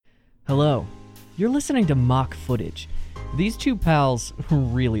Hello. You're listening to Mock Footage. These two pals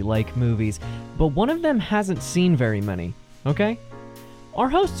really like movies, but one of them hasn't seen very many, okay? Our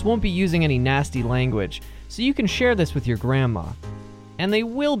hosts won't be using any nasty language, so you can share this with your grandma. And they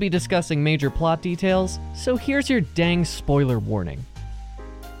will be discussing major plot details, so here's your dang spoiler warning.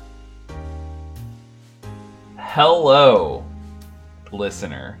 Hello,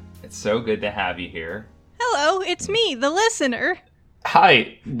 listener. It's so good to have you here. Hello, it's me, the listener.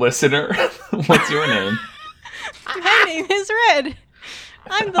 Hi, listener. What's your name? My name is Red.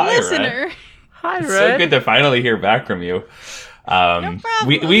 I'm the Hi, listener. Red. Hi, Red. It's so good to finally hear back from you. No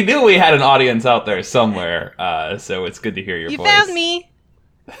problem. We knew we had an audience out there somewhere, so it's good to hear your You voice. found me.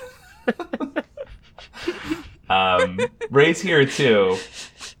 Ray's here too.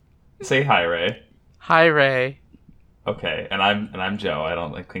 Say hi, Ray. Hi, Ray. Okay, and I'm Joe. I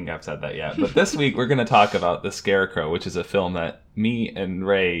don't think I've said that yet. But this week we're going to talk about The Scarecrow, which is a film that me and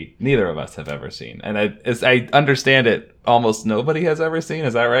Ray, neither of us have ever seen. And as I understand it, almost nobody has ever seen.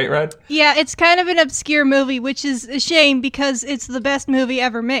 Is that right, Red? Yeah, it's kind of an obscure movie, which is a shame because it's the best movie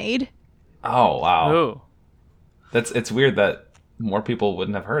ever made. Oh, wow. Ooh. It's weird that more people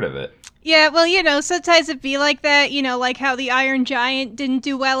wouldn't have heard of it. Yeah, well, sometimes it be like that, like how The Iron Giant didn't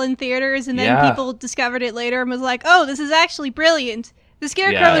do well in theaters, and then Yeah. people discovered it later and was like, oh, this is actually brilliant. The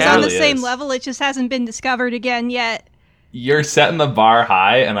Scarecrow Yeah, is it on the really same is. level, it just hasn't been discovered again yet. You're setting the bar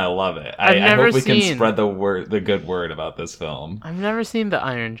high, and I love it. I never hope we can seen- spread the good word about this film. I've never seen The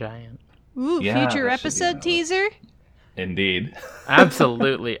Iron Giant. Ooh, Yeah, future that should be episode another- teaser? Indeed.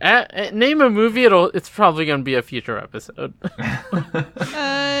 Absolutely. Name a movie, it's probably going to be a future episode.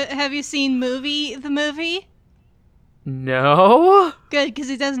 Have you seen the movie? No? Good, because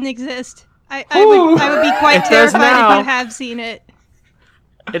it doesn't exist. I would be quite It does terrified now. if you have seen it.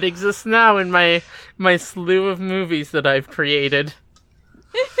 It exists now in my slew of movies that I've created.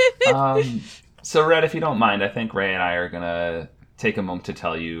 So, Red, if you don't mind, I think Ray and I are going to take a moment to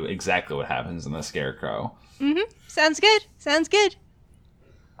tell you exactly what happens in The Scarecrow. Sounds good. Sounds good.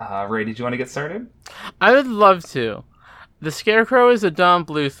 Ray, did you want to get started? I would love to. The Scarecrow is a Don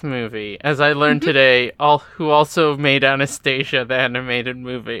Bluth movie, as I learned today, who also made Anastasia, the animated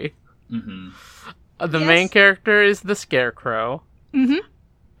movie. Mm-hmm. The Yes. main character is the Scarecrow.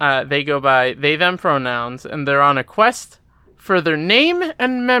 They go by they, them pronouns, and they're on a quest for their name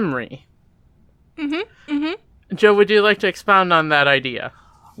and memory. Joe, would you like to expound on that idea?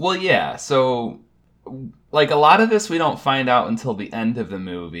 Well, yeah. So, like, a lot of this we don't find out until the end of the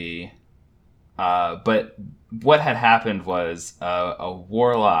movie. But what had happened was a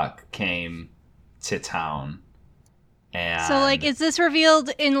warlock came to town. And So, is this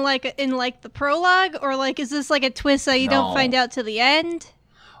revealed in the prologue, or is this like a twist that you don't No. find out till the end?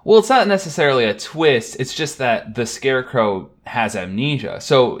 Well, it's not necessarily a twist. It's just that the Scarecrow has amnesia.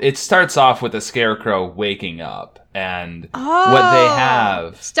 So it starts off with the Scarecrow waking up, and what they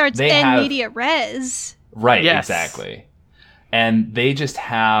have starts they en have- media res. Right, Yes. exactly. And they just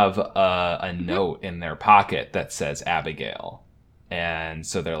have a note in their pocket that says Abigail, and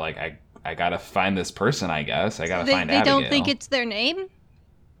so they're like, I gotta find this person. I guess I gotta They find Abigail. don't think it's their name.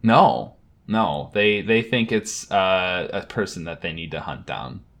 No. They think it's a person that they need to hunt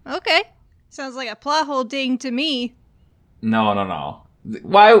down. Okay, sounds like a plot hole ding to me. No.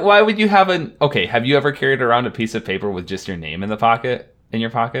 Why would you have okay, have you ever carried around a piece of paper with just your name in your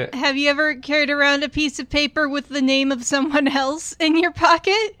pocket? Have you ever carried around a piece of paper with the name of someone else in your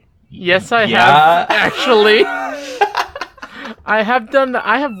pocket? Yes, I Yeah. have, actually. I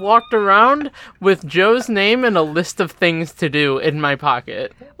have walked around with Joe's name and a list of things to do in my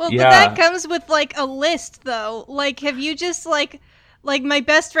pocket. Well, Yeah. but that comes with a list though. Have you just like my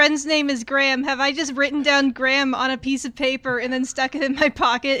best friend's name is Graham. Have I just written down Graham on a piece of paper and then stuck it in my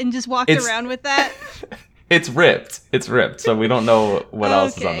pocket and just walked It's- around with that? It's ripped. So we don't know what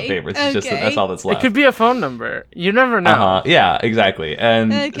else is on the Okay, paper. It's just that okay. that's all that's It left. could be a phone number. You never know. Uh-huh. Yeah, exactly.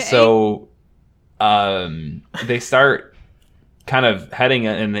 And Okay. so they start kind of heading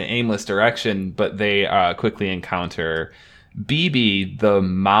in an aimless direction, but they quickly encounter BB, the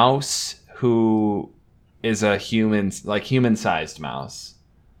mouse, who is a human-sized mouse.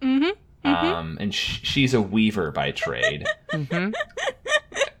 And she's a weaver by trade.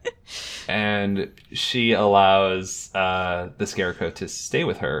 And she allows the Scarecrow to stay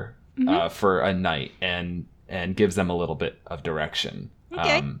with her for a night and gives them a little bit of direction.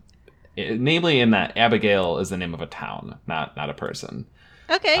 Okay. Namely, in that Abigail is the name of a town, not a person.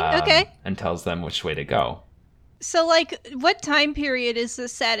 Okay, okay. And tells them which way to go. So, what time period is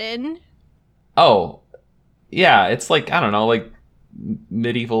this set in? Oh, yeah, it's I don't know,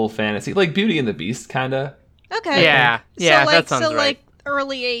 medieval fantasy, like Beauty and the Beast, kind of. Okay. Yeah, that sounds right.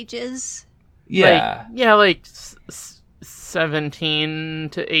 early ages. Yeah. Like 17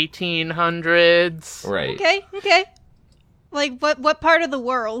 to 1800s. Right. Okay. Like what part of the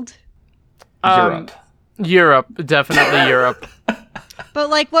world? Europe. Europe, definitely Europe. But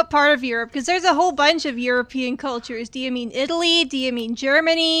like what part of Europe? Because there's a whole bunch of European cultures. Do you mean Italy? Do you mean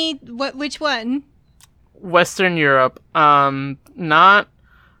Germany? Which one? Western Europe. Not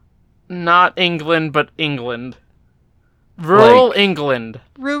England, but England. Rural Like- England.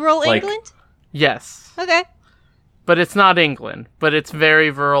 Rural Like- England? Yes. Okay. But it's not England. But it's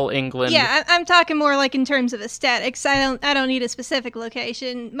very rural England. Yeah, I'm talking more like in terms of aesthetics. I don't need a specific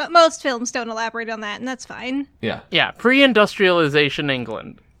location. Most films don't elaborate on that, and that's fine. Yeah. Yeah, pre-industrialization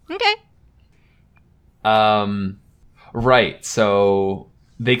England. Okay. Right. So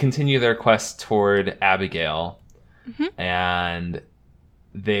they continue their quest toward Abigail, and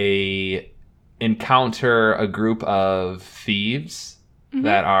they encounter a group of thieves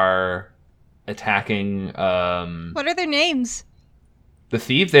that are attacking What are their names? the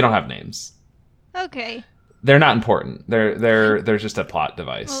thieves. They don't have names. Okay. They're not important. They're just a plot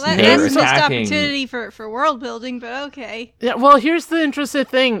device. Well, that's They're a missed opportunity for world building, but okay. Yeah, well, here's the interesting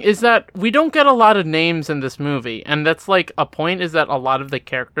thing, is that we don't get a lot of names in this movie, and that's like a point, is that a lot of the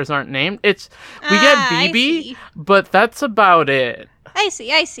characters aren't named. We get I BB, see. but that's about it. I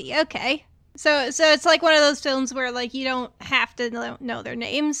see. Okay. So it's like one of those films where like you don't have to know their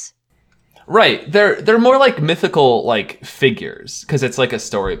names. Right. They're more like mythical like figures because it's like a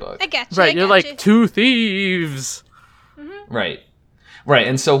storybook. I gotcha. Right, you're like, 2 thieves. Right. Right.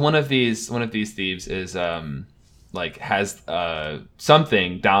 And so one of these thieves is like has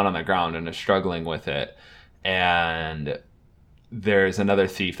something down on the ground and is struggling with it. And there's another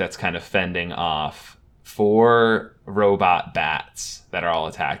thief that's kind of fending off 4 robot bats that are all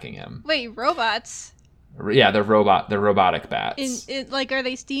attacking him. Wait, robots? Yeah, they're robotic bats. Like, are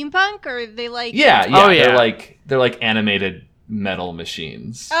they steampunk or are they like? Yeah. Oh, yeah. They're like animated metal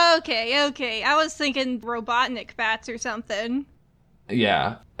machines. Okay. I was thinking Robotnik bats or something.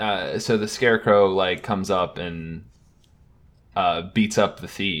 Yeah. So the scarecrow like comes up and beats up the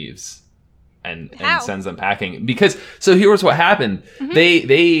thieves and How? sends them packing because so here's what happened.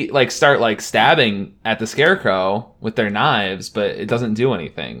 They like start like stabbing at the scarecrow with their knives, but it doesn't do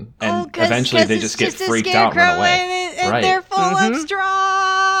anything. And 'Cause eventually they it's just get a freaked out and run scarecrow away. and Right. they're full of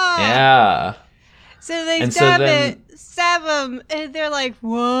straw. Yeah. So they And so stab then- them, and they're like,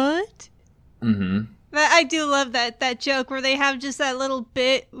 "What?" Mhm. But I do love that joke where they have just that little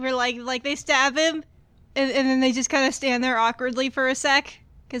bit where like they stab him, and then they just kind of stand there awkwardly for a sec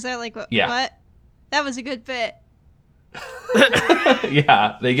because they're like, Yeah. "What?" That was a good bit.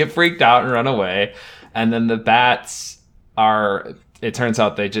 Yeah, they get freaked out and run away. And then the bats it turns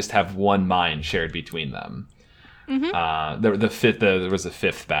out they just have one mind shared between them. There was a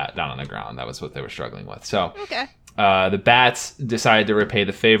 5th bat down on the ground. That was what they were struggling with. So Okay. the bats decide to repay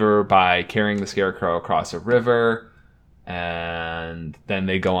the favor by carrying the scarecrow across a river, and then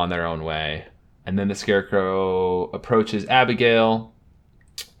they go on their own way. And then the scarecrow approaches Abigail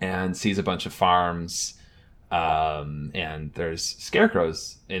and sees a bunch of farms, and there's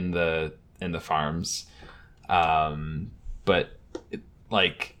scarecrows in the farms, but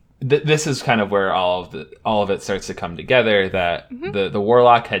this is kind of where all of it starts to come together. That the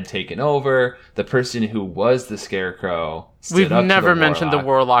warlock had taken over. The person who was the scarecrow stood We've up to never the mentioned the warlock.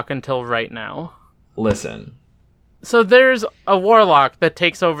 warlock until right now. Listen, So there's a warlock that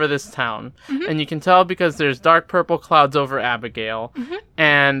takes over this town, and you can tell because there's dark purple clouds over Abigail,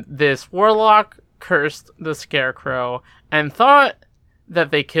 and this warlock cursed the scarecrow and thought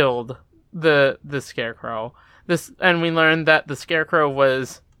that they killed the scarecrow. And we learned that the scarecrow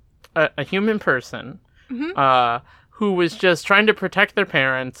was a human person who was just trying to protect their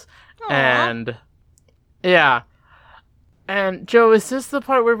parents. Aw. And yeah. And Joe, is this the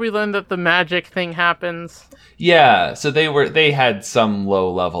part where we learn that the magic thing happens? yeah. So they had some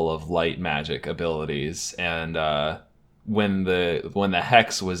low level of light magic abilities, and when the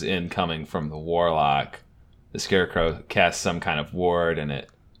hex was incoming from the warlock, the scarecrow cast some kind of ward, and it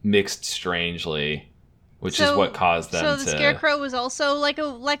mixed strangely, which is what caused them So to the scarecrow was also like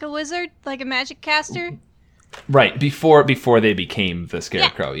a wizard, like a magic caster. right before they became the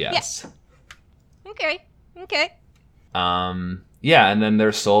scarecrow. Yes. Okay. Yeah, and then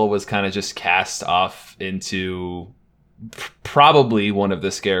their soul was kind of just cast off into probably one of the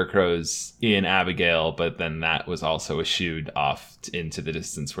scarecrows in Abigail, but then that was also eschewed off into the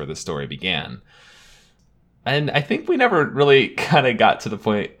distance where the story began. And I think we never really kind of got to the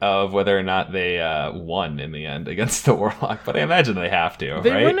point of whether or not they won in the end against the warlock, but I imagine they have to,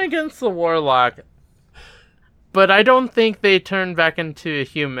 They right? went against the warlock. But I don't think they turn back into a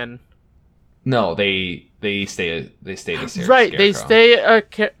human. No, they stay the scarecrow. Right, they stay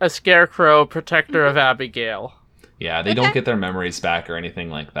a scarecrow, protector of Abigail. Yeah, they don't get their memories back or anything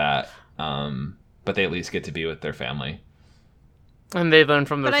like that. But they at least get to be with their family. And they learn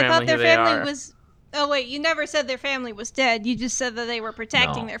from their But I family thought their who they family are. was. Oh wait, you never said their family was dead. You just said that they were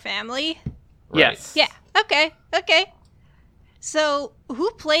protecting No. their family. Right. Yes. Yeah. Okay. Okay. So who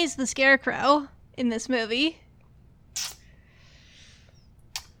plays the Scarecrow in this movie?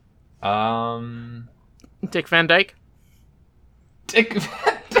 Dick Van Dyke? Dick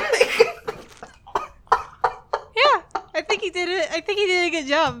Van Dyke. Yeah, I think he did it. I think he did a good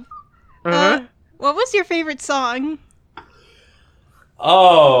job. Uh-huh. What was your favorite song?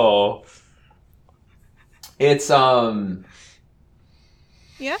 Oh. It's Yeah.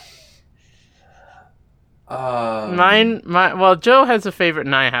 Well, Joe has a favorite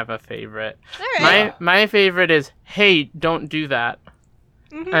and I have a favorite. All right. My favorite is "Hey, don't do that,"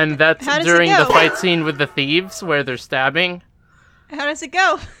 Mhm. and that's How does it during the go? fight scene with the thieves where they're stabbing. How does it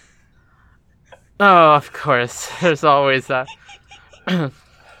go? Oh, of course. There's always that.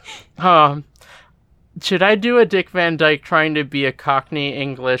 Should I do a Dick Van Dyke trying to be a Cockney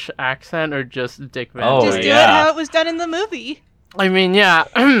English accent, or just Dick Van Oh, Dyke? Just do yeah. it how it was done in the movie. I mean, yeah.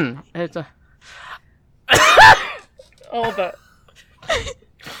 It's a. Hold up.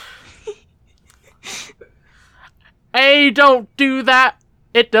 Hey, don't do that.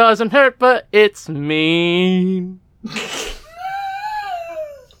 It doesn't hurt, but it's mean.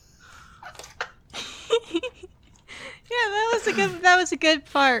 Yeah, that was a good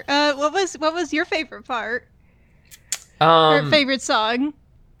part. What was your favorite part or favorite song?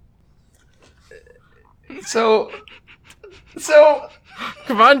 So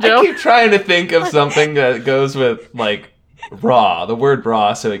Come on, I Joe. keep trying to think of something that goes with like raw, the word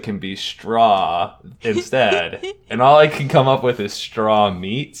raw, so it can be straw instead. And all I can come up with is straw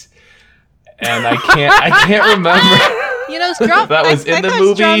meat. And I can't remember. You know, Straw. That was I in the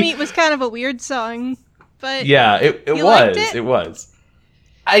thought Straw movie. Meat was kind of a weird song, but Yeah, it You liked was. it? It was.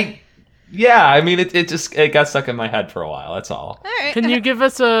 I mean it got stuck in my head for a while, that's all. all right. Can you give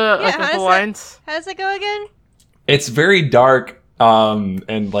us a Yeah, how couple does that- lines? How does it go again? It's very dark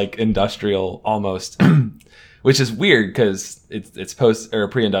and like industrial almost, which is weird because it's post or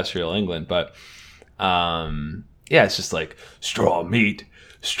pre-industrial England, but yeah, it's just like straw meat,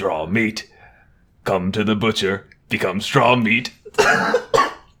 come to the butcher, become straw meat.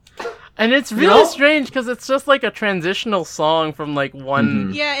 And it's really know? strange because it's just like a transitional song from like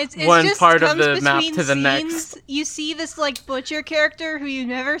one. Yeah, it's One just part of comes the map between to the scenes. next. You see this like butcher character who you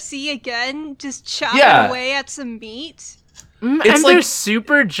never see again, just chopping Yeah. away at some meat. And It's they're like-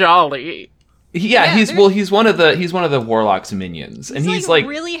 super jolly. Yeah, Yeah, he's one of the warlock's minions, and he's like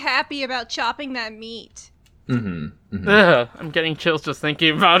really happy about chopping that meat. Ugh, I'm getting chills just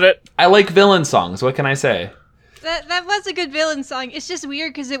thinking about it. I like villain songs. What can I say? That was a good villain song. It's just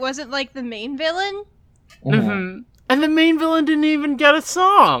weird because it wasn't like the main villain. And the main villain didn't even get a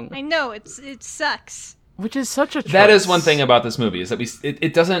song, I know it sucks. which is such a choice. That is one thing about this movie is that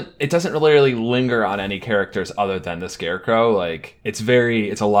it doesn't really linger on any characters other than the Scarecrow. Like it's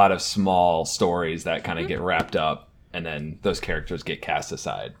a lot of small stories that kind of get wrapped up, and then those characters get cast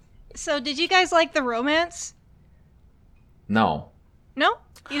aside. So, did you guys like the romance? No, No,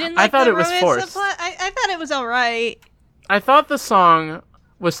 you didn't. I Like thought the it was romance forced. subplot? I thought it was all right. I thought the song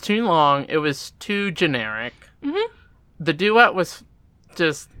was too long. It was too generic. Mm-hmm. The duet was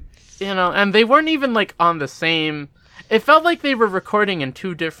just, and they weren't even like on the same. It felt like they were recording in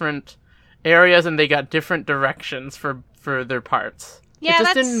two different areas and they got different directions for their parts. Yeah, it just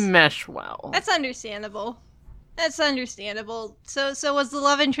that's- didn't mesh well. That's understandable. That's understandable. So was the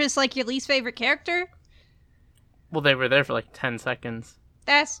love interest like your least favorite character? Well, they were there for like 10 seconds.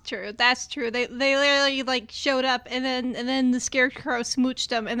 That's true. That's true. They literally like showed up and then the Scarecrow smooched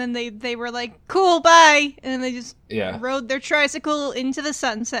them and then they were like, "Cool, bye," and then they just yeah, rode their tricycle into the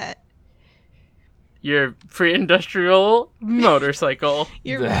sunset. Your pre-industrial motorcycle.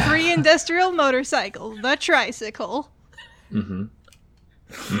 Your pre-industrial motorcycle, the tricycle.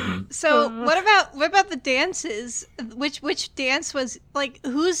 So what about the dances? Which dance was like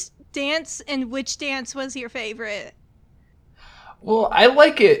whose dance and which dance was your favorite? Well, I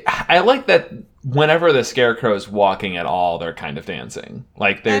like it. I like that whenever the Scarecrow's walking at all, they're kind of dancing.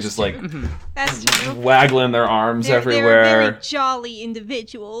 Like they're That's just true. like That's true. waggling their arms They're a everywhere. very jolly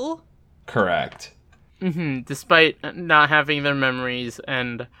individual. Correct. Despite not having their memories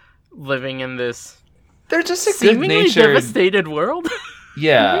and living in this They're just a seemingly good-natured. devastated world.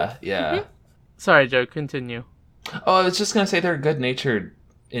 Yeah, yeah. Sorry, Joe, continue. Oh, I was just gonna say they're good-natured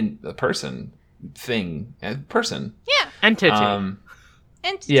in a person. thing, person. Yeah. Entity.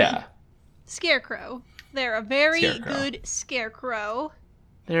 Entity. Yeah. Scarecrow. They're a very Scarecrow. good scarecrow.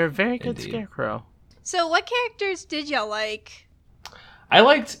 They're a very good Indeed. scarecrow. So what characters did y'all like? I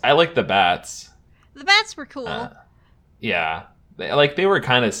liked the bats. The bats were cool. Yeah. They were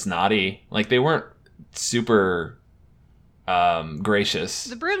kind of snotty. Like, they weren't super gracious.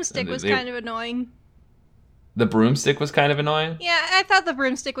 The broomstick was kind of annoying. The broomstick was kind of annoying? Yeah, I thought the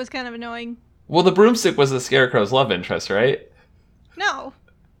broomstick was kind of annoying. Well, the broomstick was the Scarecrow's love interest, right? No.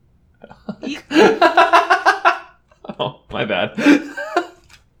 Oh, my bad.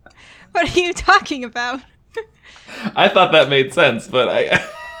 What are you talking about? I thought that made sense, but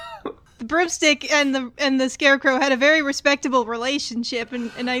The broomstick and the scarecrow had a very respectable relationship,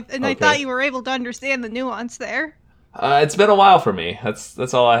 and I Okay. thought you were able to understand the nuance there. It's been a while for me.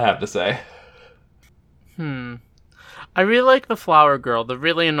 That's all I have to say. I really like the flower girl, the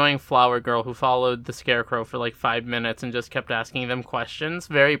really annoying flower girl who followed the scarecrow for like 5 minutes and just kept asking them questions,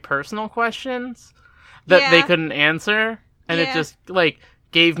 very personal questions that they Yeah. couldn't answer. And it Yeah. just like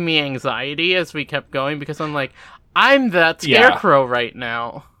gave me anxiety as we kept going because I'm like, I'm that Yeah. scarecrow right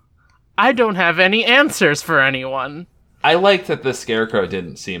now. I don't have any answers for anyone. I liked that the Scarecrow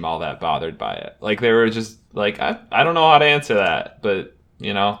didn't seem all that bothered by it. Like, they were just like, I don't know how to answer that, but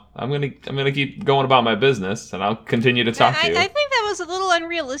you know, I'm gonna keep going about my business, and I'll continue to talk I to you. think that was a little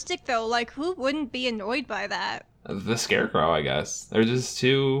unrealistic, though. Like, who wouldn't be annoyed by that? The Scarecrow, I guess. They're just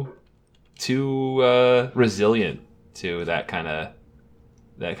too resilient to that kind of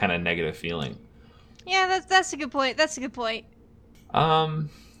negative feeling. Yeah, that's a good point. That's a good point.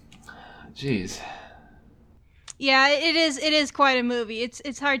 Jeez. Yeah, it is quite a movie.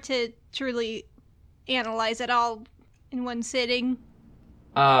 It's hard to truly analyze it all in one sitting.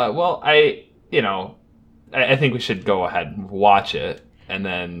 Well, I think we should go ahead and watch it, and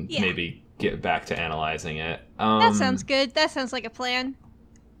then Yeah. maybe get back to analyzing it. That sounds good. That sounds like a plan.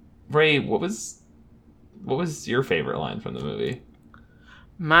 Ray, what was your favorite line from the movie?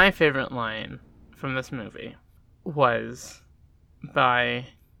 My favorite line from this movie was by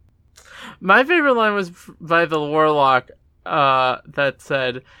the warlock that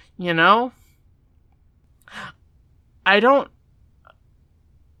said, you know, I don't.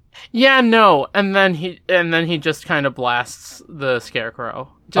 Yeah, no, and then he just kind of blasts the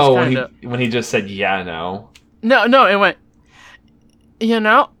scarecrow. Just when he just said yeah, no. No, it went. You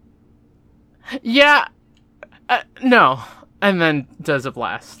know. Yeah. No, and then does a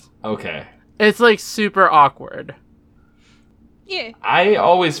blast. Okay. It's like super awkward. Yeah. I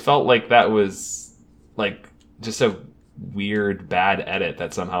always felt like that was like just a weird bad edit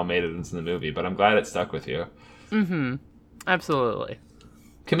that somehow made it into the movie, but I'm glad it stuck with you. Mm-hmm. Absolutely.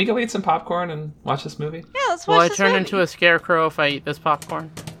 Can we go eat some popcorn and watch this movie? Yeah, let's watch Will I this turn movie. into a scarecrow if I eat this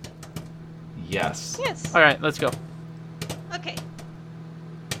popcorn? Yes. Yes. All right, let's go. Okay.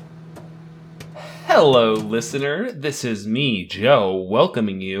 Hello, listener. This is me, Joe,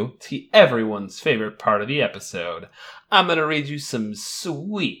 welcoming you to everyone's favorite part of the episode. I'm going to read you some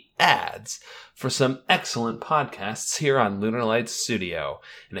sweet ads for some excellent podcasts here on Lunar Lights Studio.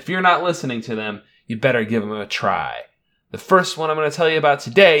 And if you're not listening to them, you better give them a try. The first one I'm going to tell you about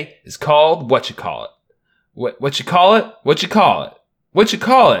today is called What You Call It. What you call it? What you call it? What you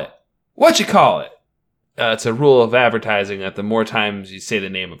call it? What you call it? It's a rule of advertising that the more times you say the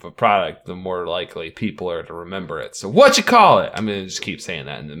name of a product, the more likely people are to remember it. So what you call it? I'm going to just keep saying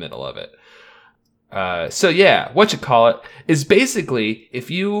that in the middle of it. What you call it is basically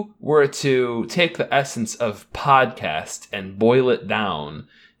if you were to take the essence of podcast and boil it down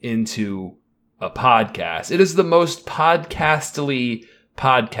into a podcast, it is the most podcastly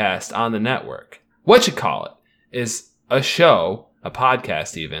podcast on the network. What you call it is a show, a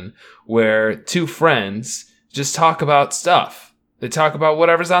podcast even, where two friends just talk about stuff. They talk about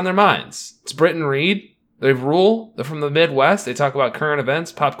whatever's on their minds. It's Britt and Reed. They rule. They're from the Midwest. They talk about current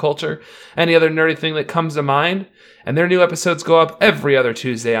events, pop culture, any other nerdy thing that comes to mind. And their new episodes go up every other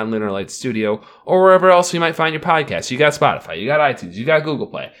Tuesday on Lunar Light Studio or wherever else you might find your podcast. You got Spotify, you got iTunes, you got Google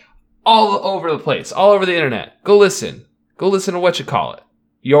Play. All over the place, all over the internet. Go listen. Go listen to What You Call It.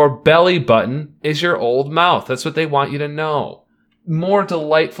 Your belly button is your old mouth. That's what they want you to know. More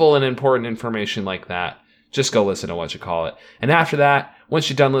delightful and important information like that, just go listen to What You Call It. And after that, once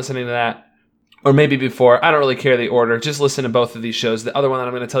you're done listening to that, or maybe before, I don't really care the order, just listen to both of these shows. The other one that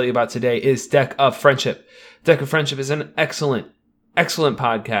I'm going to tell you about today is Deck of Friendship. Deck of Friendship is an excellent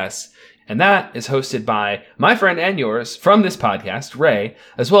podcast. And that is hosted by my friend and yours from this podcast, Ray,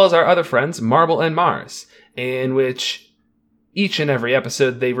 as well as our other friends, Marble and Mars, in which each and every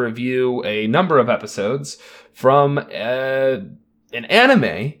episode they review a number of episodes from an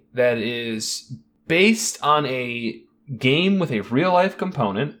anime that is based on a game with a real life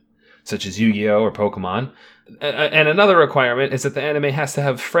component, such as Yu-Gi-Oh! Or Pokemon. And another requirement is that the anime has to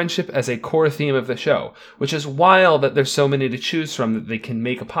have friendship as a core theme of the show, which is wild that there's so many to choose from that they can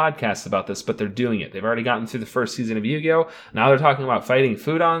make a podcast about this, but they're doing it. They've already gotten through the first season of Yu-Gi-Oh! Now they're talking about Fighting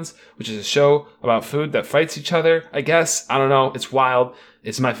Foodons, which is a show about food that fights each other, I guess. I don't know. It's wild.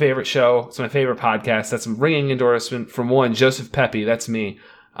 It's my favorite show. It's my favorite podcast. That's a ringing endorsement from one Joseph Pepe. That's me.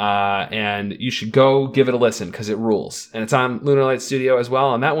 And you should go give it a listen because it rules. And it's on Lunar Light Studio as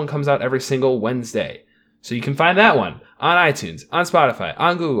well, and that one comes out every single Wednesday. So you can find that one on iTunes, on Spotify,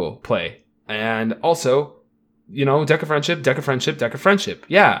 on Google Play. And also, Deck of Friendship, Deck of Friendship, Deck of Friendship.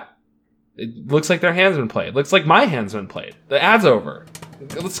 Yeah. It looks like their hand's been played. It looks like my hand's been played. The ad's over.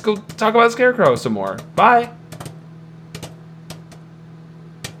 Let's go talk about Scarecrow some more. Bye.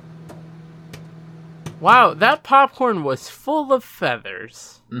 Wow, that popcorn was full of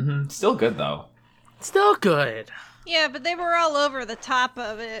feathers. Mm-hmm. Still good, though. Still good. Yeah, but they were all over the top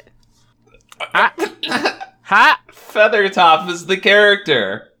of it. Ha! Feathertop is the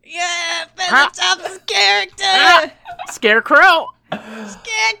character. Yeah, Feathertop's character! Scarecrow!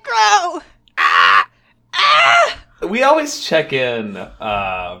 Scarecrow! We always check in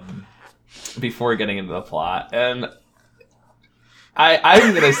before getting into the plot, and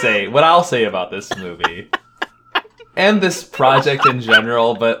I'm gonna say what I'll say about this movie and this project in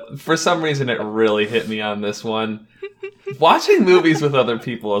general, but for some reason it really hit me on this one. Watching movies with other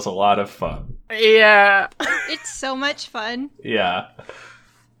people is a lot of fun. Yeah. It's so much fun. Yeah.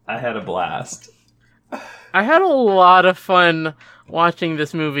 I had a blast. I had a lot of fun watching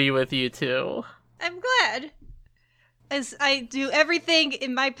this movie with you two. I'm glad. As I do everything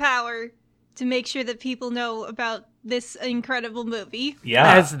in my power to make sure that people know about this incredible movie.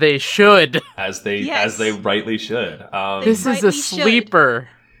 Yeah. As they should. As they Yes. rightly should. This is rightly a should. sleeper.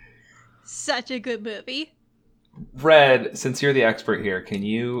 Such a good movie. Red, since you're the expert here, can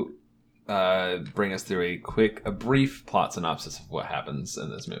you bring us through a brief plot synopsis of what happens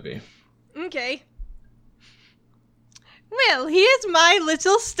in this movie? Okay. Well, here's my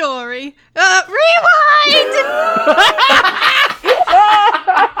little story. Rewind!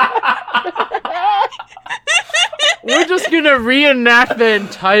 We're just gonna reenact the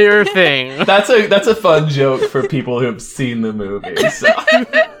entire thing. That's a fun joke for people who have seen the movie. So.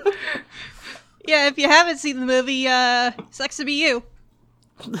 Yeah, if you haven't seen the movie, sucks to be you.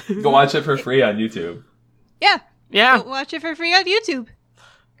 Go watch it for free on YouTube. Yeah. Yeah. Go watch it for free on YouTube.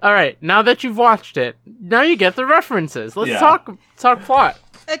 Alright, now that you've watched it, now you get the references. Let's Yeah. talk plot.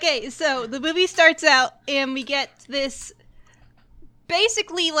 Okay, so the movie starts out, and we get this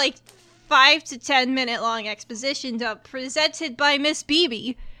basically like 5 to 10 minute long exposition dump presented by Miss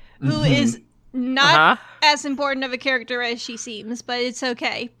Beebe, who is not as important of a character as she seems, but it's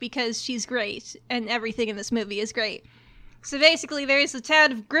okay because she's great, and everything in this movie is great. So basically, there is the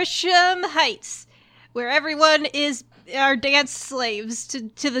town of Grisham Heights, where everyone are dance slaves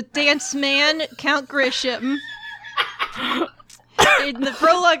to the dance man, Count Grisham. In the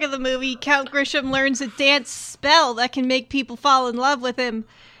prologue of the movie, Count Grisham learns a dance spell that can make people fall in love with him.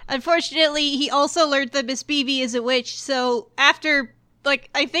 Unfortunately, he also learned that Miss Beebe is a witch, so after,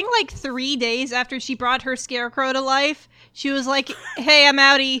 I think 3 days after she brought her scarecrow to life, she was like, hey, I'm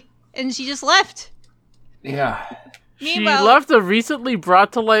outie, and she just left. Yeah. She Meanwhile, left a recently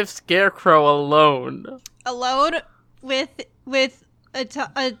brought to life scarecrow alone. alone with a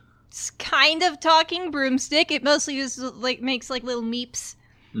kind of talking broomstick. It mostly just makes little meeps.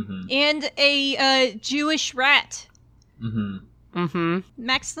 Mm-hmm. And a Jewish rat. Mm-hmm. Mm-hmm.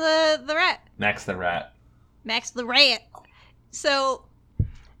 Max the rat. Max the rat. Max the rat. So,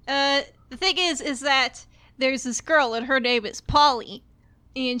 the thing is that there's this girl and her name is Polly.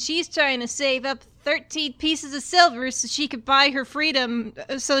 And she's trying to save up 13 pieces of silver so she could buy her freedom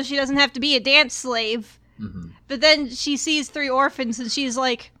so she doesn't have to be a dance slave. Mm-hmm. But then she sees 3 orphans and she's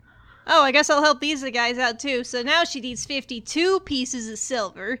like, oh, I guess I'll help these guys out too. So now she needs 52 pieces of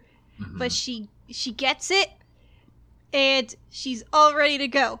silver. Mm-hmm. But she gets it and she's all ready to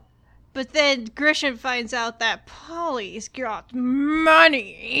go. But then Grisham finds out that Polly's got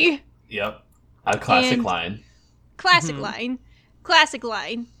money. Yep. A classic And- line. Classic line. Classic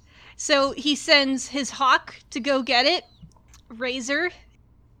line. So he sends his hawk to go get it, Razor,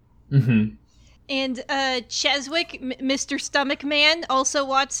 Mm-hmm. and Cheswick, Mr. Stomach Man, also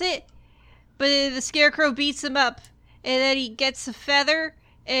wants it. But the Scarecrow beats him up, and then he gets a feather,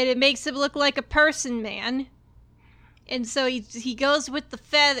 and it makes him look like a person man. And so he goes with the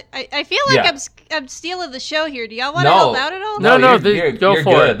feather. I feel like Yeah. I'm stealing the show here. Do y'all want to help out at all? No, you're go you're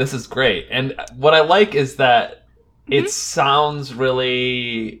for good. it. This is great. And what I like is that It sounds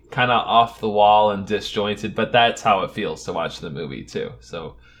really kind of off the wall and disjointed, but that's how it feels to watch the movie too.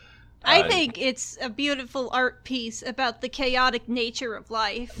 So I think it's a beautiful art piece about the chaotic nature of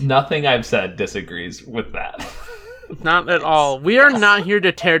life. nothing I've said disagrees with that. Not at all. We are not here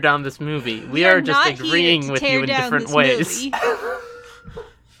to tear down this movie. We are just not here agreeing to with tear you in down different this ways. movie.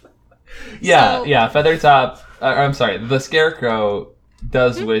 Yeah, So- yeah. Feathertop. I'm sorry. The Scarecrow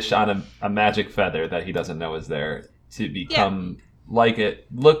does wish on a magic feather that he doesn't know is there to become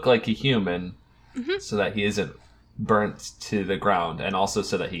look like a human, so that he isn't burnt to the ground, and also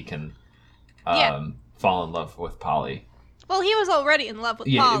so that he can fall in love with Polly. Well, he was already in love with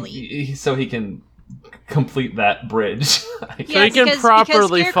Polly. So he can complete that bridge. So he can because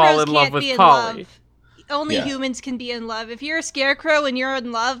properly fall scarecrows in love can't with be in Polly. love. Only Yeah. humans can be in love. If you're a scarecrow and you're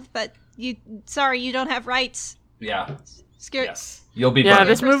in love, but you don't have rights. Yeah. Yes. You'll be Yeah, burned.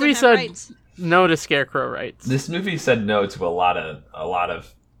 this Scarecrows movie don't have said rights. no to Scarecrow rights. This movie said no to a lot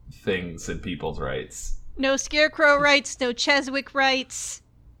of things in people's rights. No scarecrow rights, no Cheswick rights,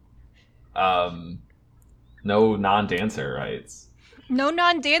 No non-dancer rights. no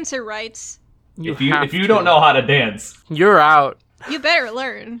non-dancer rights. If have you to. don't know how to dance, You're out. You better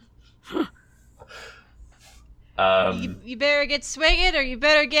learn. You better get swinging, or you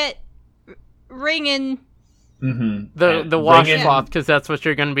better get ringing. The bring washcloth, because that's what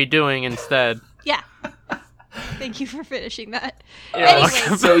you're going to be doing instead. Yeah. Thank you for finishing that. Yeah.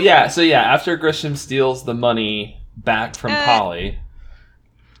 Anyways, so yeah. After Grisham steals the money back from Polly,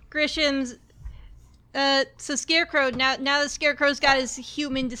 Grisham's so Scarecrow now the Scarecrow's got his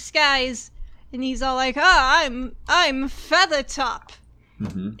human disguise, and he's all like, I'm Feathertop.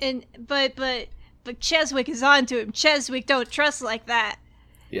 And but Cheswick is onto him. Cheswick don't trust like that.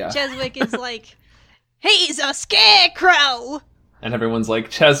 yeah, Cheswick is like, he's a scarecrow. and everyone's like,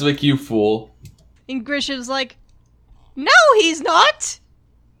 Cheswick, you fool. And Grisham's like, no, he's not.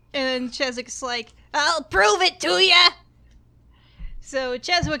 And then Cheswick's like, I'll prove it to ya. So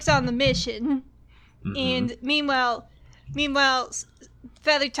Cheswick's on the mission. And meanwhile,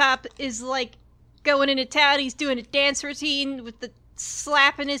 Feathertop is like going into town. He's doing a dance routine with the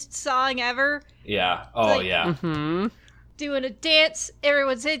slappingest song ever. Yeah. Oh Like- yeah. Hmm. Doing a dance.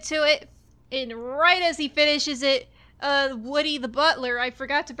 Everyone's into it. And right as he finishes it, Woody the butler, I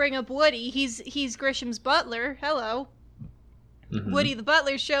forgot to bring up Woody. He's Grisham's butler. Hello. Woody the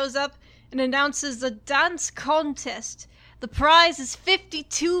butler shows up and announces a dance contest. The prize is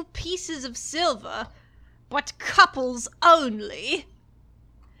 52 pieces of silver, but couples only.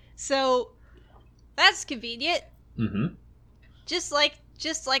 So that's convenient. Just like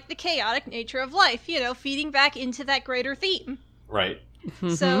the chaotic nature of life, feeding back into that greater theme. Right.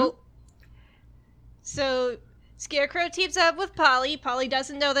 So Scarecrow teams up with Polly. Polly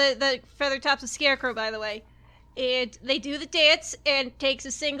doesn't know that Feathertop's a scarecrow, by the way. And they do the dance, and it takes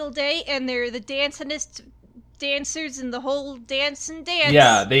a single day, and they're the dancingest dancers in the whole dance.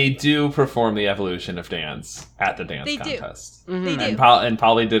 Yeah, they do perform the evolution of dance at the dance They do. contest. They do. And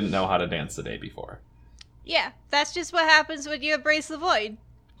Polly didn't know how to dance the day before. Yeah, that's just what happens when you embrace the void.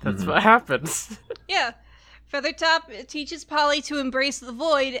 That's what happens. Yeah. Feathertop teaches Polly to embrace the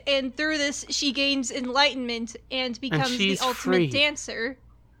void, and through this, she gains enlightenment and becomes the she's ultimate free. dancer.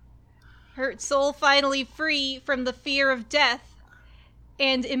 Her soul finally free from the fear of death,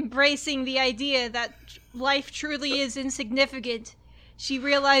 and embracing the idea that life truly is insignificant. She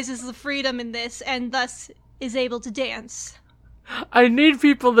realizes the freedom in this, and thus is able to dance. I need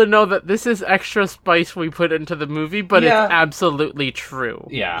people to know that this is extra spice we put into the movie, but Yeah. it's absolutely true.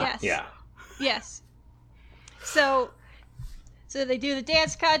 Yeah. Yes. Yeah. Yes. So they do the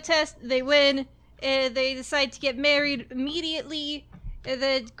dance contest, they win, and they decide to get married immediately, and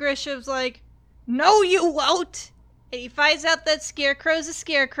then Grisham's like, no you won't! And he finds out that Scarecrow's a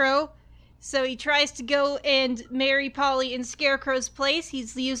scarecrow, so he tries to go and marry Polly in Scarecrow's place.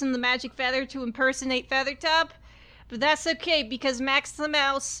 He's using the magic feather to impersonate Feathertop, but that's okay because Max the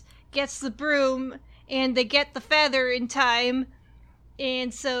Mouse gets the broom, and they get the feather in time,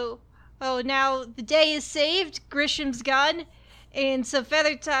 and so... Oh, now the day is saved, Grisham's gone, and so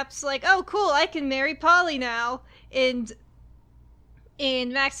Feathertop's like, oh, cool, I can marry Polly now. And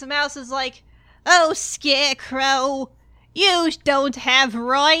Max the Mouse is like, oh, Scarecrow, you don't have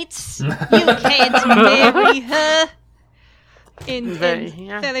rights. You can't marry her. And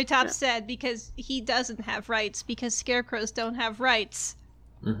Yeah. Feathertop's sad because he doesn't have rights, because scarecrows don't have rights.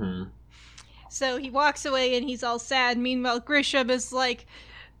 So he walks away and he's all sad. Meanwhile, Grisham is like,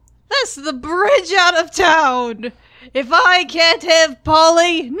 that's the bridge out of town. If I can't have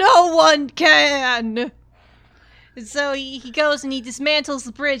Polly, no one can. And so he goes and he dismantles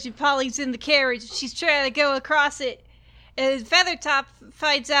the bridge, and Polly's in the carriage. She's trying to go across it. And Feathertop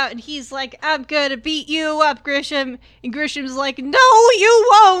finds out, and he's like, I'm gonna beat you up, Grisham. And Grisham's like, no, you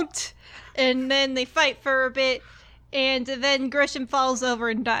won't! And then they fight for a bit, and then Grisham falls over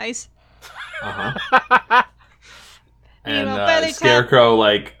and dies. Uh-huh. And Feathertop- Scarecrow,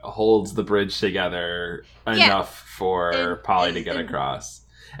 like, holds the bridge together enough for And- Polly to get and- across.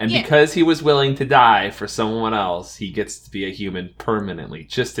 And Yeah. because he was willing to die for someone else, he gets to be a human permanently,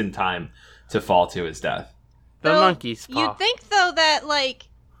 just in time to fall to his death. The Though, monkey's paw. You'd think, though, that, like,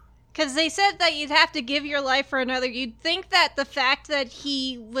 because they said that you'd have to give your life for another, you'd think that the fact that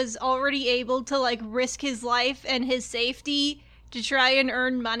he was already able to, like, risk his life and his safety to try and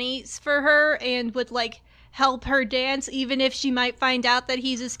earn money for her and would, like, help her dance, even if she might find out that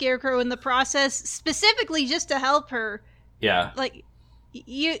he's a scarecrow in the process, specifically just to help her. Yeah. Like,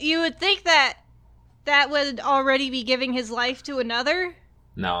 you would think that that would already be giving his life to another.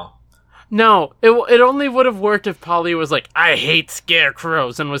 No. No, it only would have worked if Polly was like, I hate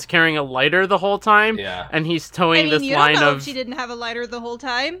scarecrows, and was carrying a lighter the whole time. Yeah. And he's towing this you line don't know of. if she didn't have a lighter the whole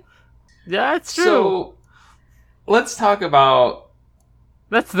time. Yeah, it's true. So, let's talk about...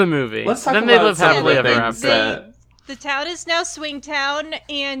 That's the movie. Let's talk then they about live some of happily the ever things after. that- The town is now Swingtown,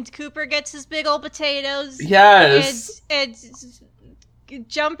 and Cooper gets his big old potatoes. Yes! And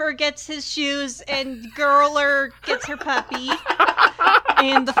Jumper gets his shoes, and Girler gets her puppy.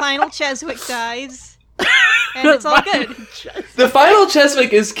 And the final Cheswick dies. And it's all good. The final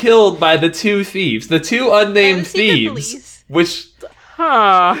Cheswick is killed by the two thieves, the two unnamed By the secret thieves, police.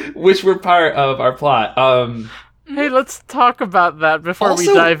 Huh. which were part of our plot. Hey, let's talk about that before we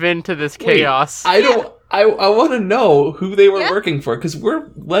Also- dive into this chaos. I want to know who they were Yeah. working for, because we're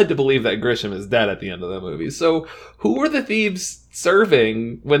led to believe that Grisham is dead at the end of the movie. So, who were the thieves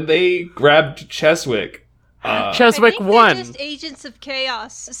serving when they grabbed Cheswick? Cheswick I think won. they're just agents of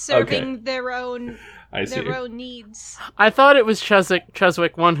chaos serving their own I see. needs. I thought it was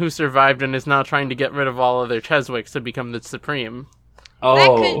Cheswick 1 who survived and is now trying to get rid of all other Cheswicks to become the Supreme. Oh, That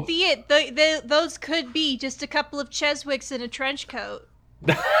could be it. Those could be just a couple of Cheswicks in a trench coat.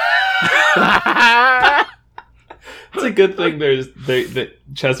 it's a good thing. That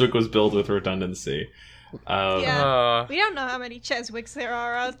Cheswick was built with redundancy. Yeah. Uh, We don't know how many Cheswicks there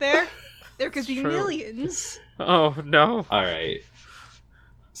are out there. There could be true. millions. oh, no. All right.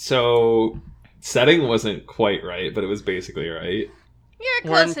 So, setting wasn't quite right, but it was basically right.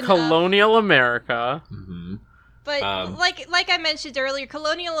 You're We're in close enough. colonial America. Mm-hmm. But Um, like I mentioned earlier,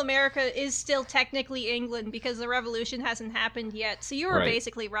 colonial America is still technically England because the revolution hasn't happened yet. So you were Right.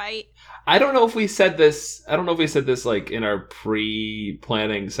 basically right. I don't know if we said this. I don't know if we said this like in our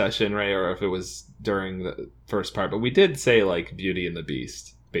pre-planning session, right, or if it was during the first part. But we did say like Beauty and the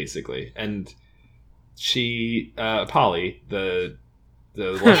Beast, basically, and she, Polly, the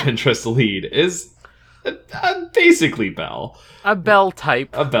love interest lead, is basically Belle, A Belle type.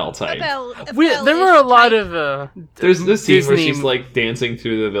 a Belle type. There were a lot of There's this scene where Disney- she's like dancing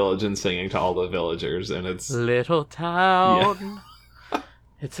through the village and singing to all the villagers, and it's Little town.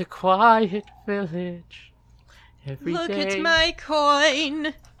 It's a quiet village. Every Look day, at my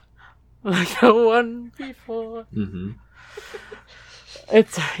coin. like the one before. Mhm.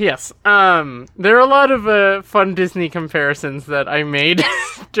 It's yes. There are a lot of fun Disney comparisons that I made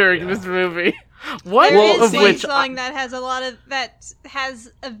during this movie. One There of is which one song that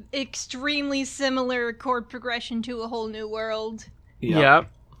has an extremely similar chord progression to A Whole New World. Yep.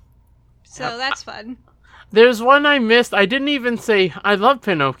 So that's fun. There's one I missed. I didn't even say I love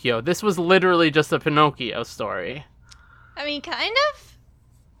Pinocchio. This was literally just a Pinocchio story. I mean, kind of.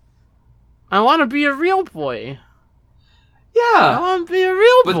 I want to be a real boy. I yeah. want to be a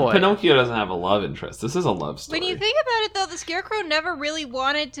real But boy. Pinocchio doesn't have a love interest. This is a love story. When you think about it, though, the Scarecrow never really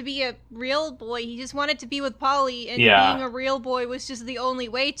wanted to be a real boy. He just wanted to be with Polly, and Yeah. being a real boy was just the only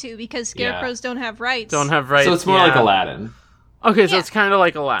way to, because Scarecrows don't have rights. Don't have rights. So it's more yeah. like Aladdin. Okay, so Yeah. it's kind of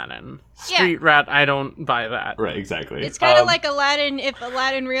like Aladdin. Street Rat, I don't buy that. Right, exactly. It's kind of like Aladdin if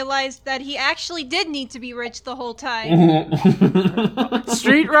Aladdin realized that he actually did need to be rich the whole time.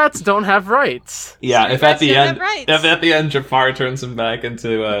 Street Rats don't have rights. yeah, if at Rats the don't end, have rights. if at the end Jafar turns him back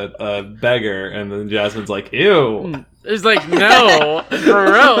into a beggar, and then Jasmine's like, "Ew." It's like, no,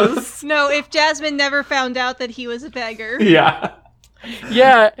 gross. No, if Jasmine never found out that he was a beggar. Yeah.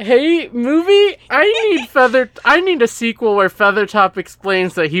 Yeah, hey, movie, I need a sequel where Feathertop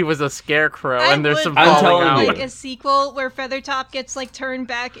explains that he was a scarecrow I and there's would some I'm falling telling out. you. like a sequel where Feathertop gets like turned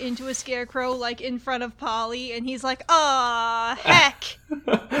back into a scarecrow like in front of Polly, and he's like, "Aw, heck."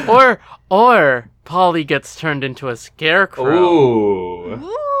 Or Polly gets turned into a scarecrow.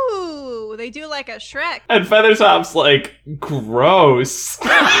 Ooh. Ooh, they do like a Shrek. And Feathertop's like, gross.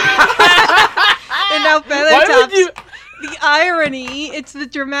 And now Why would Feathertop's you? the irony. It's the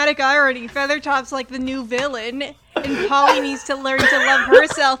dramatic irony. Feathertop's like the new villain, and Polly needs to learn to love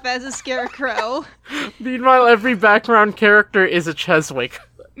herself as a scarecrow. Meanwhile, every background character is a Cheswick.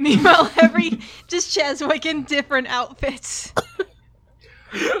 Meanwhile, just Cheswick in different outfits.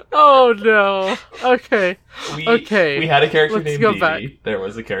 Oh no. Okay. Okay. We had a character Let's named go BB. back. There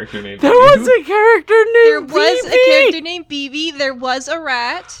was a character named There BB. was a character There named was a BB! character named BB. There was a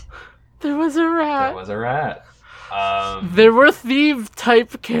rat. There was a rat. There was a rat. There were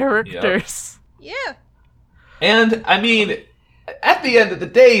thief-type characters. Yeah. And, I mean, at the end of the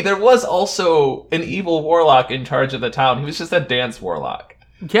day, there was also an evil warlock in charge of the town. He was just a dance warlock.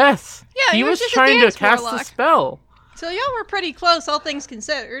 Yes. Yeah, he he was was just a trying to dance cast warlock. a spell. So y'all were pretty close, all things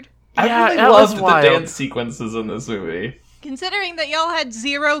considered. I Yeah, really that was loved the wild. dance sequences in this movie. Considering that y'all had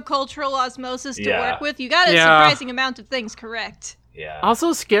zero cultural osmosis to Yeah. work with, you got a Yeah. surprising amount of things correct. Yeah.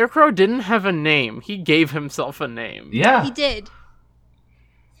 Also, Scarecrow didn't have a name. He gave himself a name. Yeah. He did.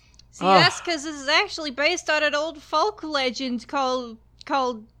 See, Ugh. that's because this is actually based on an old folk legend called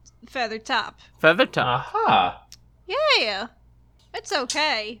Feathertop. Feathertop. Aha. Yeah. It's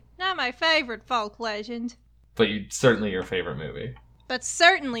okay. Not my favorite folk legend, But certainly your favorite movie. but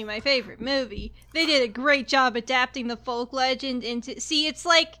certainly my favorite movie. They did a great job adapting the folk legend into... See, it's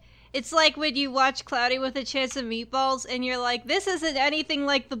like when you watch Cloudy with a Chance of Meatballs and you're like, this isn't anything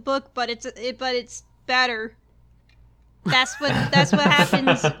like the book, but it's better. That's what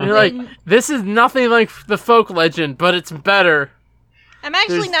happens. You're like, when- this is nothing like the folk legend, but it's better. I'm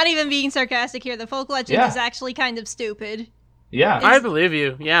actually there's- not even being sarcastic here. The folk legend Yeah. is actually kind of stupid. Yeah. I believe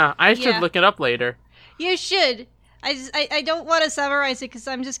you. Yeah, I should Yeah. look it up later. You should. I don't want to summarize it because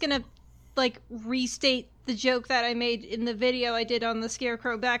I'm just gonna like restate the joke that I made in the video I did on the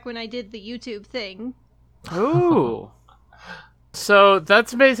Scarecrow back when I did the YouTube thing. Ooh. So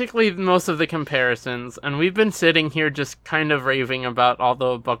that's basically most of the comparisons, and we've been sitting here just kind of raving about all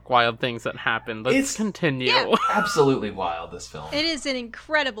the buck wild things that happened. Let's It's- continue. Yeah. Absolutely wild, this film. It is an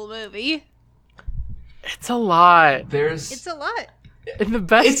incredible movie. It's a lot. It's a lot. In the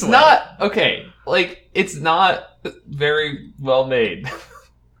best It's way. not okay. Like, it's not very well made.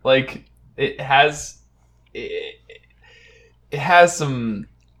 Like, it has some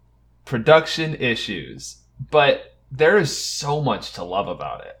production issues, but there is so much to love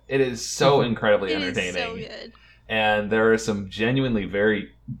about it. It is so incredibly It is entertaining, so good. and there are some genuinely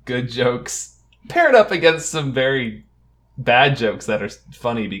very good jokes paired up against some very bad jokes that are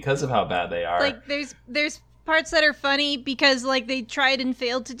funny because of how bad they are. Like there's parts that are funny because like they tried and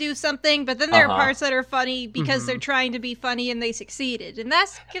failed to do something, but then there are Uh-huh. parts that are funny because they're trying to be funny and they succeeded, and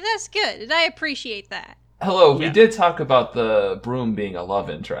that's good, and I appreciate that. Hello, we Yeah. did talk about the broom being a love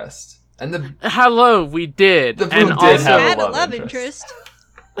interest. And the Hello, we did. The broom and did also, have Had a love love interest. interest.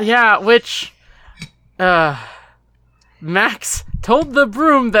 yeah, which Max told the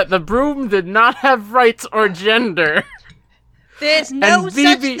broom that the broom did not have rights or gender. There's no And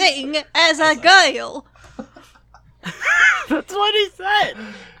such BB thing as a girl. That's what he said.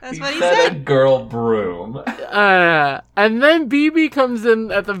 That's what he said. A said. girl broom. And then BB comes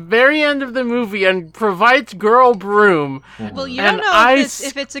in at the very end of the movie and provides girl broom. Well, you And don't know I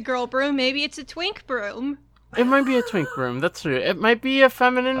if it's a girl broom. Maybe it's a twink broom. It might be a twink broom. That's true. It might be a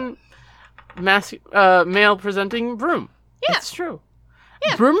feminine, male presenting broom. Yeah. That's true.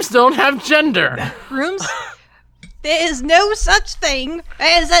 Yeah. Brooms don't have gender. Brooms. There is no such thing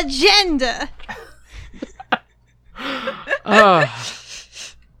as a gender.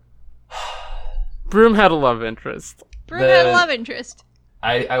 Broom had a love interest. Broom had a love interest.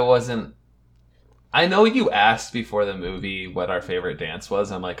 I wasn't. I know you asked before the movie what our favorite dance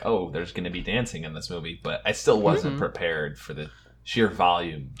was. I'm like, oh, there's going to be dancing in this movie, but I still wasn't prepared for the sheer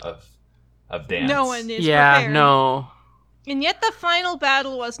volume of dance. No one is Yeah, prepared. no. And yet the final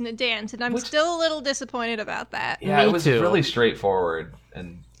battle wasn't a dance, and I'm still a little disappointed about that. Yeah, Me it was too. really straightforward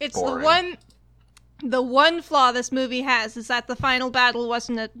and It's boring. the one flaw this movie has is that the final battle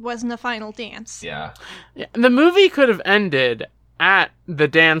wasn't a final dance. Yeah. Yeah, the movie could have ended at the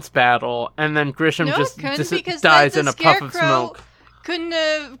dance battle, and then Grisham No, just it couldn't because dies then in the a puff of Scarecrow smoke.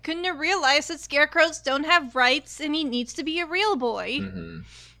 couldn't have realized that scarecrows don't have rights, and he needs to be a real boy. Hmm.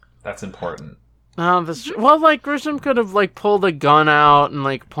 That's important. Oh, that's true. Well, like Grisham could have like pulled a gun out and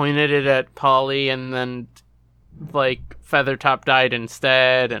like pointed it at Polly, and then like Feathertop died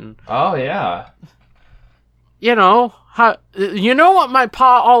instead, and Oh yeah. you know what my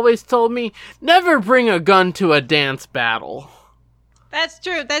pa always told me: never bring a gun to a dance battle. That's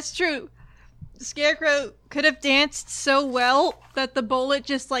true. That's true. Scarecrow could have danced so well that the bullet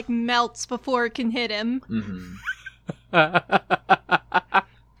just like melts before it can hit him.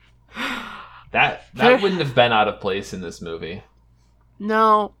 That wouldn't have been out of place in this movie.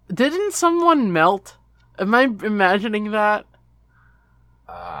 No, didn't someone melt? Am I imagining that?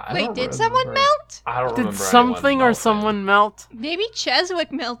 I Wait, don't did someone remember. melt? I don't Did remember. something anyone or melting. someone melt? Maybe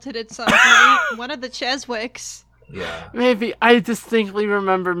Cheswick melted at some point. One of the Cheswicks. Yeah. Maybe. I distinctly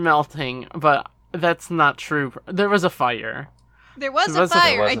remember melting, but that's not true. There was a fire. There was There a was a-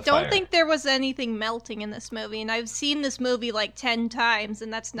 fire. there was I a don't fire. think there was anything melting in this movie, and I've seen this movie like 10 times,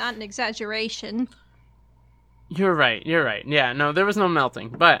 and that's not an exaggeration. You're right. Yeah, no, there was no melting,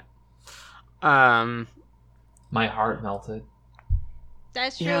 but My heart melted.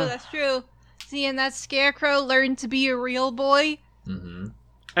 That's true, Yeah. that's true. Seeing that Scarecrow learn to be a real boy, Mm-hmm.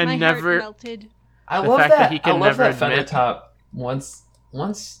 and my never heart melted. I The love fact that. that he can I love never that admit- Feathertop. Once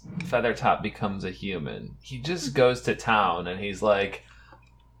Feathertop becomes a human, he just goes to town and he's like,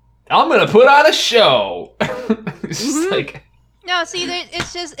 "I'm gonna put on a show." It's just like, No, see,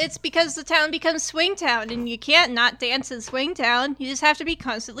 it's because the town becomes Swingtown, and you can't not dance in Swingtown. You just have to be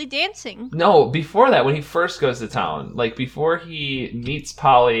constantly dancing. no. Before that, when he first goes to town, like before he meets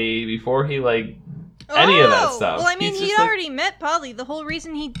Polly, before he like any of that stuff. Well, I mean, he's he'd just like- already met Polly. The whole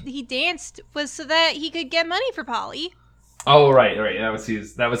reason he danced was so that he could get money for Polly. Oh right.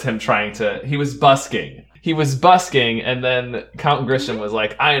 That was him trying to. He was busking. And then Count Grisham was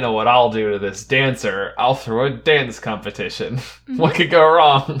like, "I know what I'll do to this dancer. I'll throw a dance competition. What could go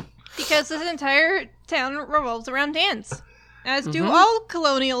wrong?" Because this entire town revolves around dance. As do all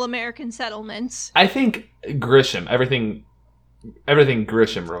colonial American settlements. I think Grisham, everything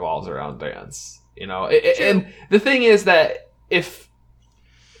Grisham revolves around dance. You know, and the thing is that if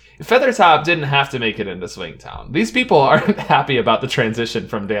Feathertop didn't have to make it into Swingtown, these people aren't happy about the transition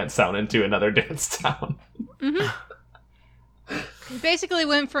from dance town into another dance town. He basically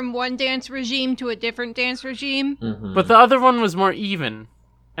went from one dance regime to a different dance regime. But the other one was more even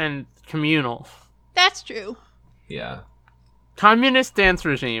and communal. That's true. Yeah. Communist dance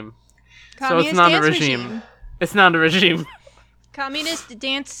regime. So it's Communist not a dance regime. It's not a regime. Communist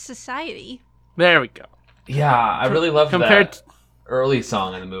dance society. There we go. Yeah, I really love Compared that early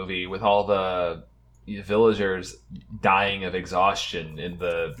song in the movie with all the villagers dying of exhaustion in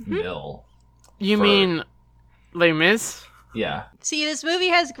the mill. You For- mean Les Mis? Yeah. See, this movie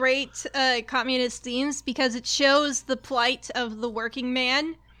has great communist themes because it shows the plight of the working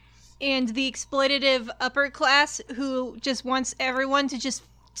man and the exploitative upper class who just wants everyone to just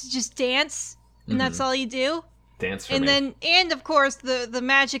dance, and that's all you do. Dance for And me. then, and of course, the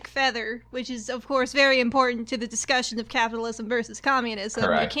magic feather, which is of course very important to the discussion of capitalism versus communism.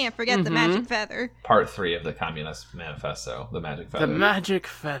 Correct. You can't forget the magic feather. Part 3 of the Communist Manifesto, the Magic Feather. The magic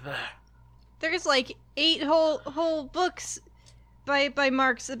feather. There's like 8 whole books by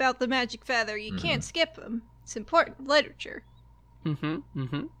Marx about the magic feather. You can't skip them. It's important literature.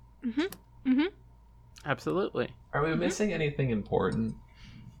 Absolutely. Are we missing anything important?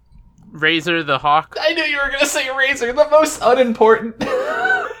 Razor the Hawk. I knew you were going to say Razor, the most unimportant.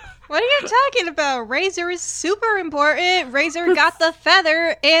 What are you talking about? Razor is super important. Razor got the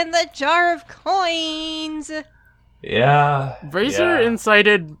feather and the jar of coins. Yeah. Razor yeah.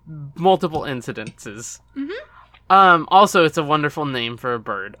 incited multiple incidences. Also, it's a wonderful name for a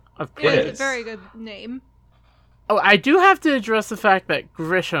bird. It It is is. a very good name. Oh, I do have to address the fact that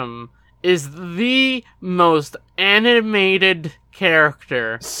Grisham is the most animated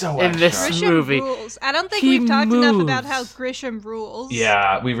character So in this extra. Grisham movie. rules. I don't think He we've talked enough about how moves. Grisham rules.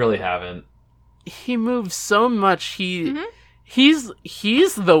 Yeah, we really haven't. He moves so much. He's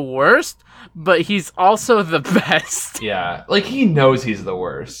the worst, but he's also the best. Yeah, like he knows he's the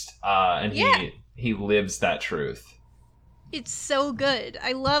worst, and Yeah. he lives that truth. It's so good.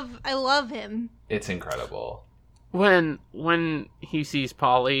 I love him. It's incredible. When he sees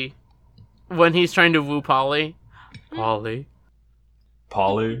Polly, when he's trying to woo Polly,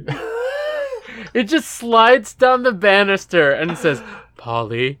 Polly, it just slides down the banister and says,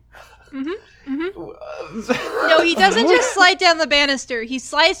 Polly. No, he doesn't just slide down the banister. He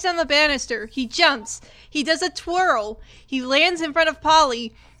slides down the banister. He jumps. He does a twirl. He lands in front of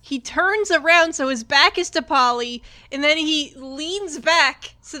Polly. He turns around so his back is to Polly, and then he leans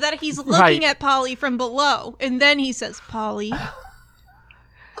back so that he's looking Right. at Polly from below. And then he says, Polly.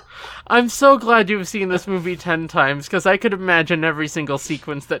 I'm so glad you've seen this movie 10 times, because I could imagine every single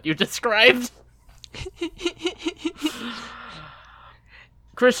sequence that you described.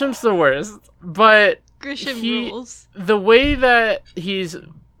 Grisham's the worst, but Grisham He- rules. the way that he's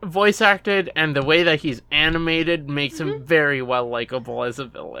voice acted and the way that he's animated makes him very well likable as a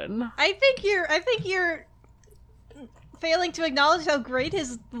villain. I think you're failing to acknowledge how great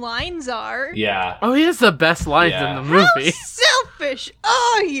his lines are. Yeah. Oh, he has the best lines Yeah. in the movie. How selfish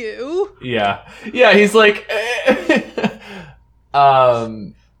are you? Yeah. Yeah, he's like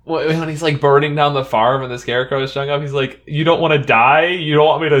when he's like burning down the farm and the scarecrow is showing up, he's like, "You don't want to die? You don't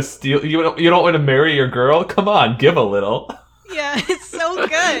want me to steal? You don't want to marry your girl? Come on, give a little." Yeah, it's so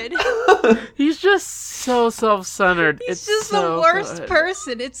good. He's just so self-centered. He's It's just so the worst good.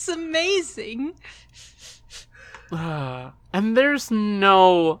 person. It's amazing. And there's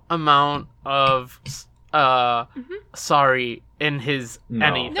no amount of sorry in his No.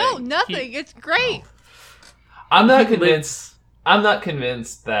 anything. No, nothing. It's great. I'm not He convinced. I'm not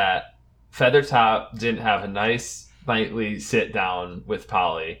convinced that Feathertop didn't have a nice nightly sit down with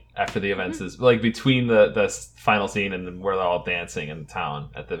Polly after the events, is like between the final scene and where they're all dancing in town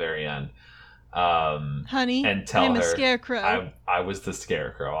at the very end. Honey, And tell I'm her a scarecrow. I was the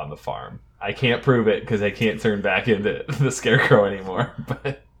scarecrow on the farm. I can't prove it because I can't turn back into the scarecrow anymore.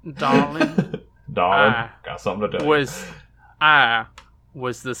 But Darling, darling, got something to tell you. I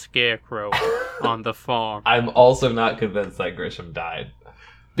was the scarecrow on the farm. I'm also not convinced that Grisham died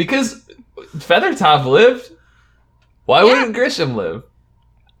because Feathertop lived. Why Yeah. wouldn't Grisham live?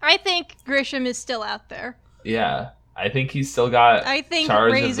 I think Grisham is still out there. Yeah, I think he's still got. I think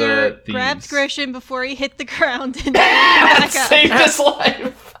charge Razor of the grabbed thieves. Grisham before he hit the ground and back up. Saved his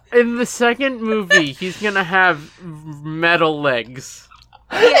life. In the second movie, he's gonna have metal legs.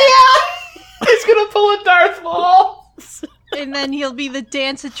 Yeah, he's gonna pull a Darth Maul. And then he'll be the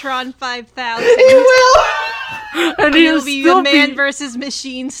Dancitron 5000. He will. And It'll he'll be still a man be, versus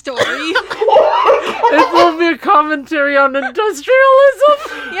machine story. it will be a commentary on industrialism.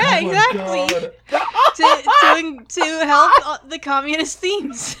 Yeah, Oh my exactly. God. To help the communist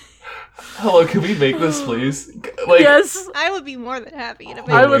themes. Hello, can we make this, please? Like, Yes, I would be more than happy to make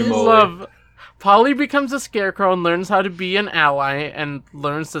I would this. moly. love. Polly becomes a scarecrow and learns how to be an ally and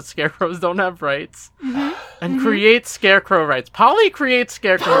learns that scarecrows don't have rights and creates scarecrow rights. Polly creates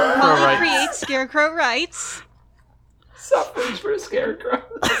scarecrow Polly rights. creates scarecrow rights. suffrage for scarecrows.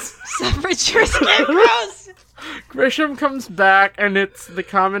 Suffrage for scarecrows. Grisham comes back and it's the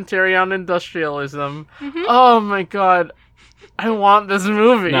commentary on industrialism. Oh my god. I want this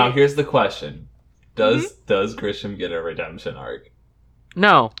movie. Now, here's the question: Does Grisham get a redemption arc?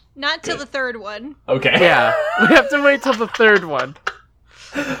 No. Not till the third one. Okay. Yeah. We have to wait till the third one.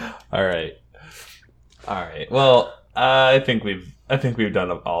 All right. Well, I think we've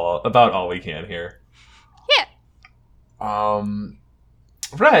done about all we can here. Yeah.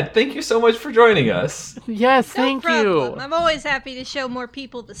 Red, thank you so much for joining us. Yes, No thank problem. you. I'm always happy to show more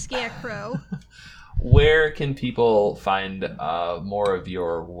people the scarecrow. Where can people find more of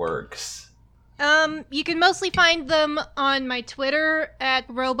your works? You can mostly find them on my Twitter at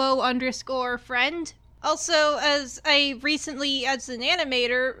robo_friend. Also, as I recently, as an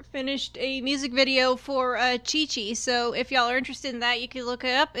animator, finished a music video for Chi-Chi, so if y'all are interested in that, you can look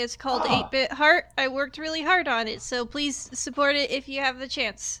it up. It's called 8-Bit Heart. I worked really hard on it, so please support it if you have the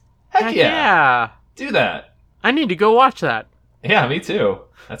chance. Heck yeah. Do that. I need to go watch that. Yeah, me too.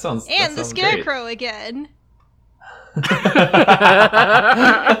 That sounds And the that sounds great. Scarecrow again.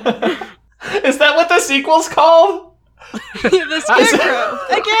 Is that what the sequel's called? The Scarecrow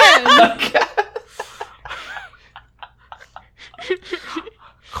again.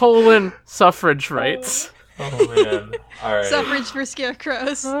 Suffrage rights. Oh man. All right. Suffrage for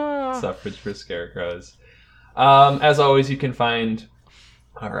scarecrows. Suffrage for scarecrows. As always, you can find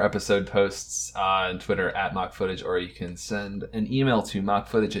our episode posts on Twitter at mockfootage, or you can send an email to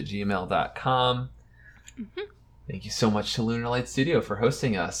mockfootage@gmail.com. Thank you so much to Lunar Light Studio for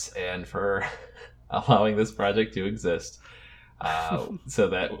hosting us and for allowing this project to exist, so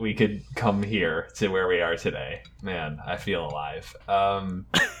that we could come here to where we are today. Man, I feel alive.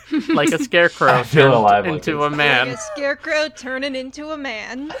 Like a scarecrow I feel turned alive like into this. a man. Like a scarecrow turning into a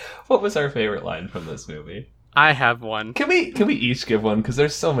man. What was our favorite line from this movie? I have one. Can we each give one? Because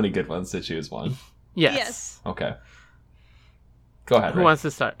there's so many good ones to choose one. Yes. Okay. Go ahead. Who Ray. wants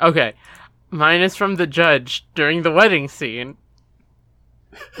to start? Okay. Mine is from the judge during the wedding scene,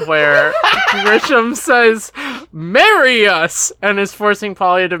 where Grisham says, "Marry us," and is forcing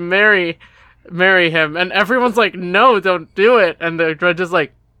Polly to marry him, and everyone's like, "No, don't do it," and the judge is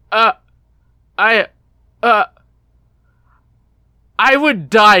like, I would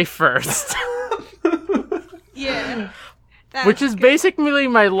die first." Yeah. That Which was is good. basically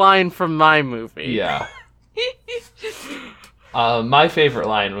my line from my movie. Yeah. My favorite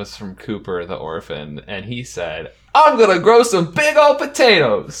line was from Cooper the orphan, and he said, "I'm gonna grow some big old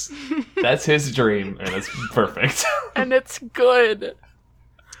potatoes." That's his dream, and it's perfect. And it's good.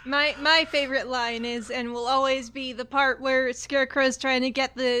 My favorite line is, and will always be, the part where Scarecrow's trying to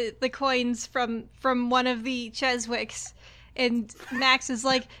get the coins from one of the Cheswicks, and Max is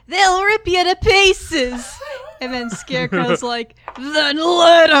like, "They'll rip you to pieces," and then Scarecrow's like, "Then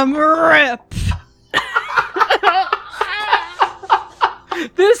let 'em rip."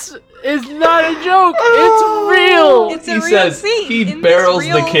 This is not a joke. It's real. It's a He real says, scene. he in barrels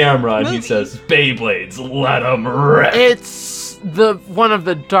this the real camera and he movie. says, "Beyblades, let 'em rip." It's one of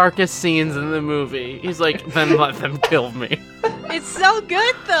the darkest scenes in the movie. He's like, "Then let them kill me." It's so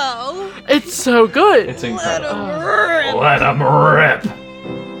good though. It's so good. It's Let incredible. 'em rip. Let 'em rip.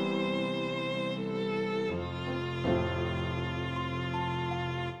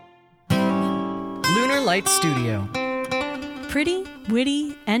 Lunar Light Studio. Pretty,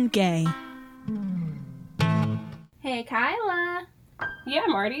 witty, and gay. Hey, Kyla. Yeah,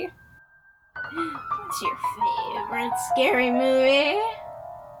 Marty. What's your favorite scary movie?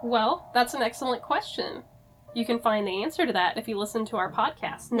 Well, that's an excellent question. You can find the answer to that if you listen to our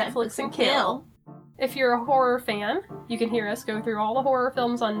podcast, Netflix and Kill. If you're a horror fan, you can hear us go through all the horror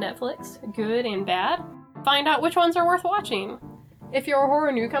films on Netflix, good and bad. Find out which ones are worth watching. If you're a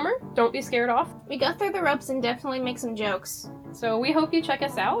horror newcomer, don't be scared off. We go through the ropes and definitely make some jokes. So we hope you check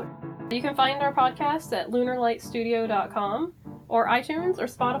us out. You can find our podcast at lunarlightstudio.com or iTunes or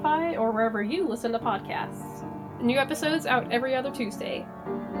Spotify or wherever you listen to podcasts. New episodes out every other Tuesday.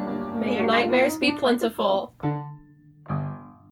 May your nightmares be plentiful.